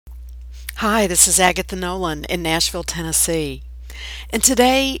Hi, this is Agatha Nolan in Nashville, Tennessee. And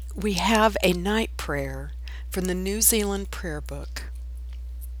today we have a night prayer from the New Zealand Prayer Book.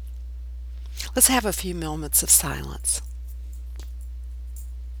 Let's have a few moments of silence.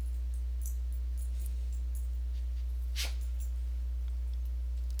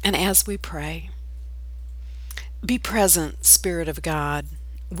 And as we pray, be present, Spirit of God,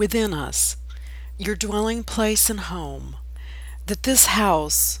 within us, your dwelling place and home, that this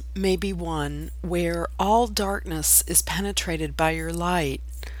house may be one where all darkness is penetrated by your light,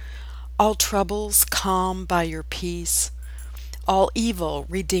 all troubles calmed by your peace, all evil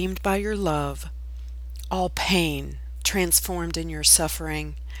redeemed by your love, all pain transformed in your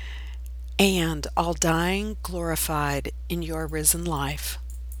suffering, and all dying glorified in your risen life.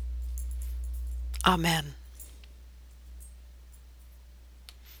 Amen.